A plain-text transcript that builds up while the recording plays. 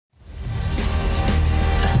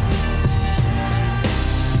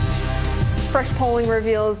Fresh polling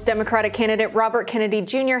reveals Democratic candidate Robert Kennedy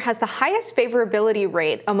Jr. has the highest favorability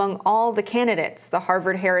rate among all the candidates. The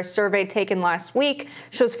Harvard-Harris survey taken last week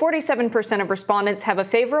shows 47% of respondents have a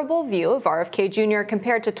favorable view of RFK Jr.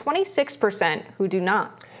 compared to 26% who do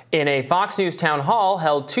not. In a Fox News town hall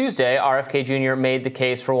held Tuesday, RFK Jr. made the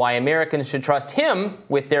case for why Americans should trust him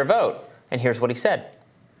with their vote. And here's what he said.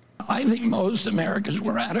 I think most Americans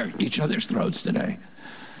were at each other's throats today.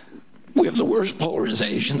 We have the worst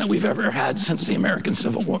polarization that we've ever had since the American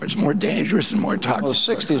Civil War. It's more dangerous and more toxic. Well, the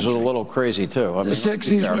 60s was a little crazy, too. I mean, the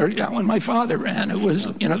 60s were, yeah, when my father ran, it was,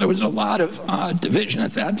 there was a lot of division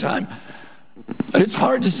at that time. But it's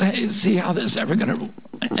hard to see how this is ever going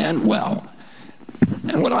to end well.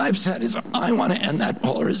 And what I've said is I want to end that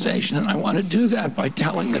polarization, and I want to do that by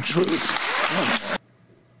telling the truth.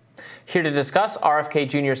 Here to discuss RFK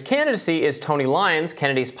Jr.'s candidacy is Tony Lyons,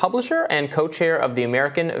 Kennedy's publisher and co-chair of the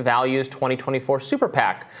American Values 2024 Super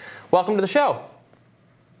PAC. Welcome to the show.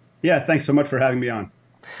 Yeah, thanks so much for having me on.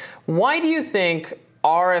 Why do you think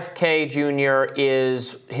RFK Jr.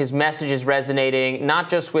 his message is resonating not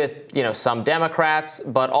just with, some Democrats,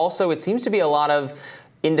 but also it seems to be a lot of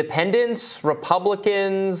independents,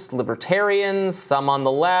 Republicans, libertarians, some on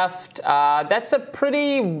the left? That's a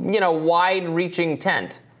pretty, wide-reaching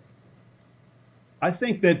tent. I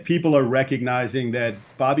think that people are recognizing that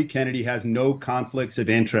Bobby Kennedy has no conflicts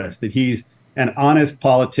of interest, that he's an honest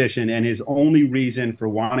politician, and his only reason for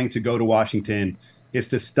wanting to go to Washington is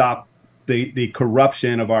to stop the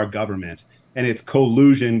corruption of our government and its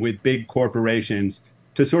collusion with big corporations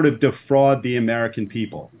to sort of defraud the American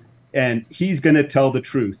people. And he's going to tell the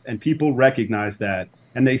truth, and people recognize that.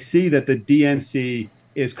 And they see that the DNC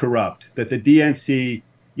is corrupt, that the DNC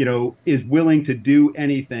is willing to do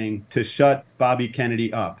anything to shut Bobby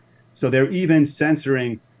Kennedy up. So they're even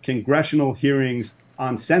censoring congressional hearings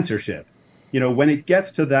on censorship. When it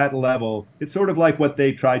gets to that level, it's sort of like what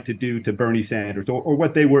they tried to do to Bernie Sanders or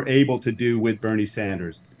what they were able to do with Bernie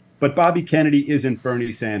Sanders. But Bobby Kennedy isn't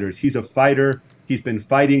Bernie Sanders. He's a fighter. He's been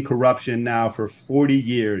fighting corruption now for 40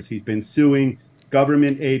 years. He's been suing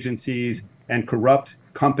government agencies and corrupt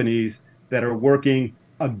companies that are working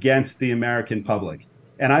against the American public.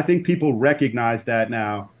 And I think people recognize that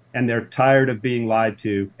now, and they're tired of being lied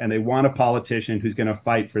to, and they want a politician who's going to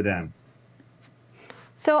fight for them.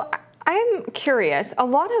 So I'm curious, a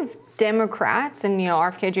lot of Democrats, and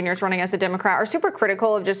RFK Jr. is running as a Democrat, are super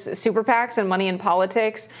critical of just super PACs and money in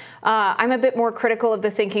politics. I'm a bit more critical of the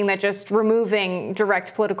thinking that just removing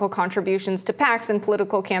direct political contributions to PACs and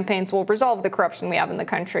political campaigns will resolve the corruption we have in the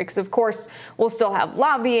country. Because, of course, we'll still have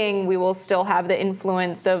lobbying. We will still have the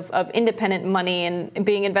influence of independent money and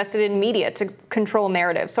being invested in media to control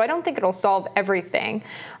narratives. So I don't think it'll solve everything.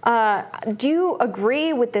 Do you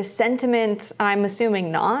agree with this sentiment? I'm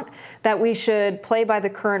assuming not, that we should play by the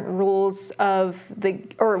current rules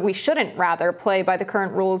or we shouldn't rather play by the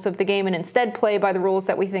current rules of the game and instead play by the rules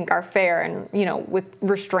that we think are fair and, with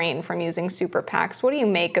restraint from using super PACs. What do you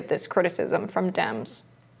make of this criticism from Dems?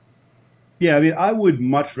 Yeah, I would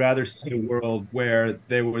much rather see a world where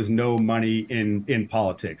there was no money in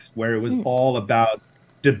politics, where it was all about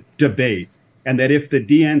debate, and that if the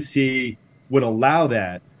DNC would allow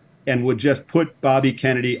that and would just put Bobby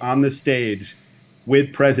Kennedy on the stage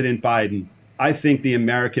with President Biden, I think the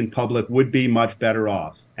American public would be much better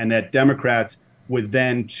off, and that Democrats would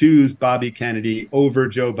then choose Bobby Kennedy over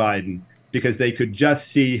Joe Biden because they could just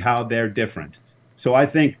see how they're different. So I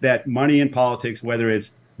think that money in politics, whether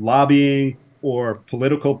it's lobbying or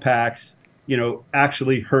political PACs,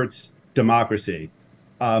 actually hurts democracy.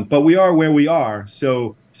 But we are where we are.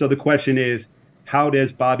 So the question is, how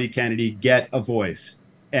does Bobby Kennedy get a voice?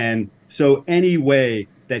 And so any way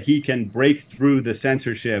that he can break through the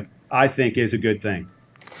censorship, I think, is a good thing.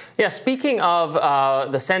 Yeah, speaking of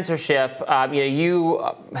the censorship, you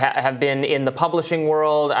have been in the publishing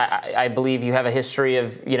world. I believe you have a history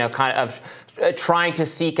of, trying to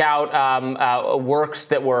seek out works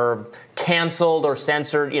that were canceled or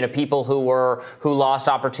censored, people who lost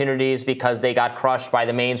opportunities because they got crushed by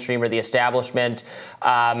the mainstream or the establishment.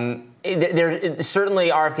 Certainly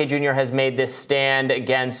RFK Jr. has made this stand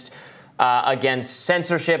against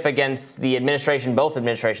censorship, against the administration, both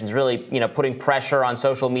administrations, really, putting pressure on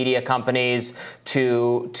social media companies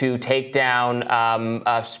to take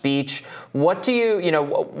down speech. What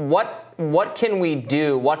do what can we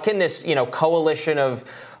do? What can this, coalition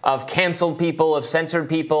of canceled people, of censored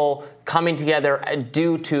people coming together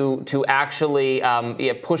do to actually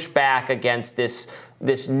push back against this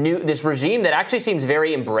regime that actually seems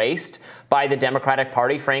very embraced by the Democratic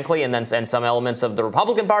Party, frankly, and some elements of the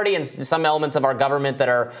Republican Party and some elements of our government that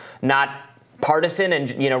are not partisan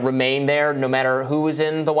and remain there no matter who is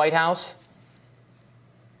in the White House?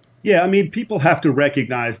 Yeah, I mean, people have to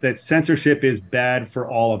recognize that censorship is bad for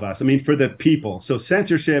all of us. I mean, for the people. So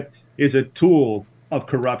censorship is a tool of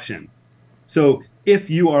corruption. So if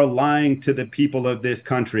you are lying to the people of this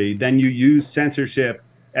country, then you use censorship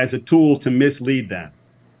as a tool to mislead them.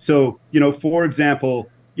 So, for example,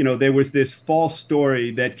 there was this false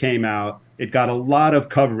story that came out. It got a lot of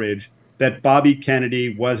coverage that Bobby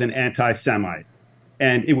Kennedy was an anti-Semite.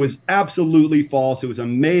 And it was absolutely false. It was a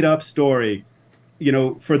made up story,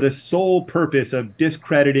 for the sole purpose of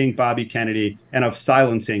discrediting Bobby Kennedy and of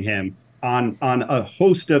silencing him on a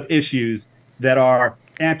host of issues that are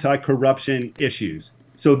anti-corruption issues.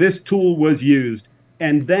 So this tool was used,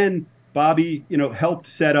 and then Bobby, helped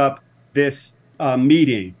set up this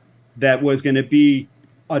meeting that was going to be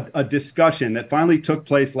a discussion that finally took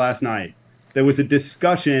place last night. There was a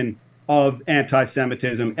discussion of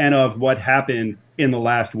anti-Semitism and of what happened in the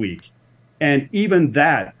last week. And even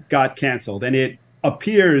that got canceled. And it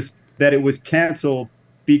appears that it was canceled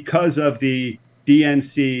because of the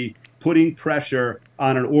DNC putting pressure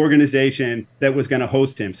on an organization that was going to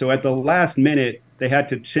host him. So at the last minute, they had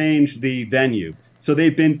to change the venue. So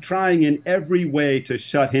they've been trying in every way to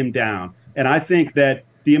shut him down. And I think that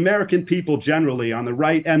the American people generally, on the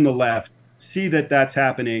right and the left, see that that's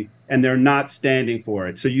happening, and they're not standing for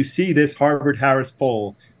it. So you see this Harvard-Harris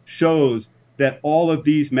poll shows that all of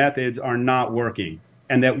these methods are not working,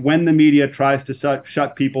 and that when the media tries to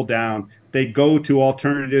shut people down, they go to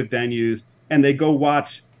alternative venues and they go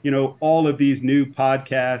watch, all of these new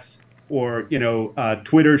podcasts or,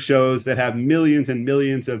 Twitter shows that have millions and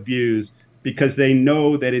millions of views, because they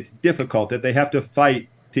know that it's difficult, that they have to fight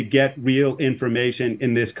to get real information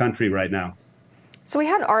in this country right now. So we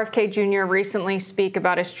had RFK Jr. recently speak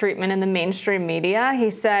about his treatment in the mainstream media. He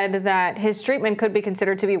said that his treatment could be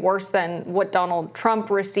considered to be worse than what Donald Trump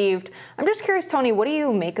received. I'm just curious, Tony, what do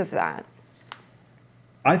you make of that?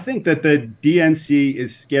 I think that the DNC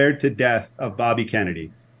is scared to death of Bobby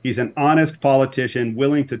Kennedy. He's an honest politician,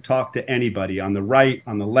 willing to talk to anybody on the right,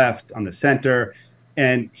 on the left, on the center,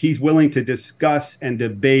 and he's willing to discuss and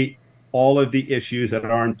debate all of the issues that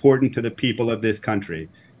are important to the people of this country.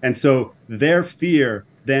 And so their fear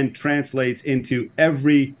then translates into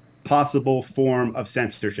every possible form of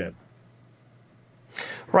censorship.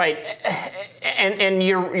 Right, and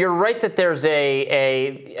you're right that there's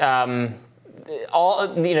the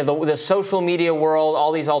social media world,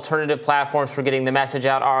 all these alternative platforms for getting the message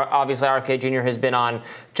out. Obviously, RFK Jr. has been on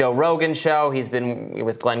Joe Rogan's show. He's been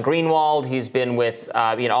with Glenn Greenwald. He's been with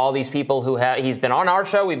all these people who he's been on our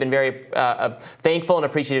show. We've been very thankful and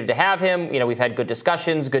appreciative to have him. We've had good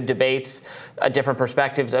discussions, good debates, different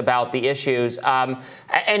perspectives about the issues. And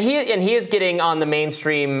he is getting on the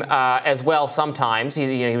mainstream as well sometimes.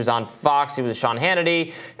 He was on Fox. He was with Sean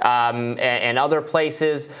Hannity and other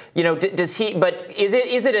places. Does he? But is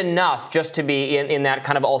it enough just to be in that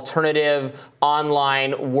kind of alternative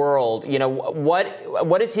online world?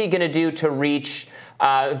 What is he going to do to reach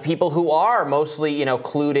people who are mostly,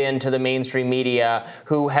 clued into the mainstream media,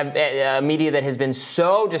 who have a media that has been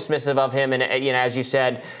so dismissive of him and, as you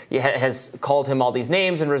said, has called him all these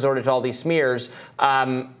names and resorted to all these smears?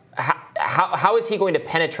 How is he going to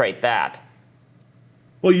penetrate that?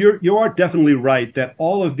 Well, you are definitely right that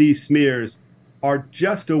all of these smears are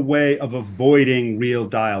just a way of avoiding real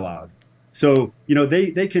dialogue. So,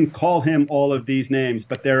 they can call him all of these names,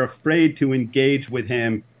 but they're afraid to engage with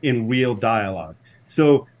him in real dialogue.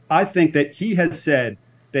 So I think that he has said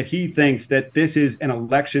that he thinks that this is an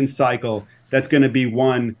election cycle that's going to be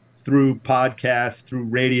won through podcasts, through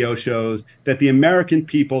radio shows, that the American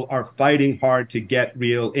people are fighting hard to get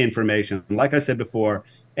real information, like I said before,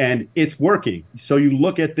 and it's working. So you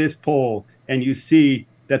look at this poll and you see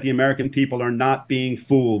that the American people are not being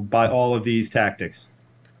fooled by all of these tactics.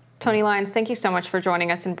 Tony Lyons, thank you so much for joining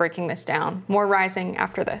us and breaking this down. More Rising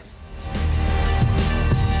after this.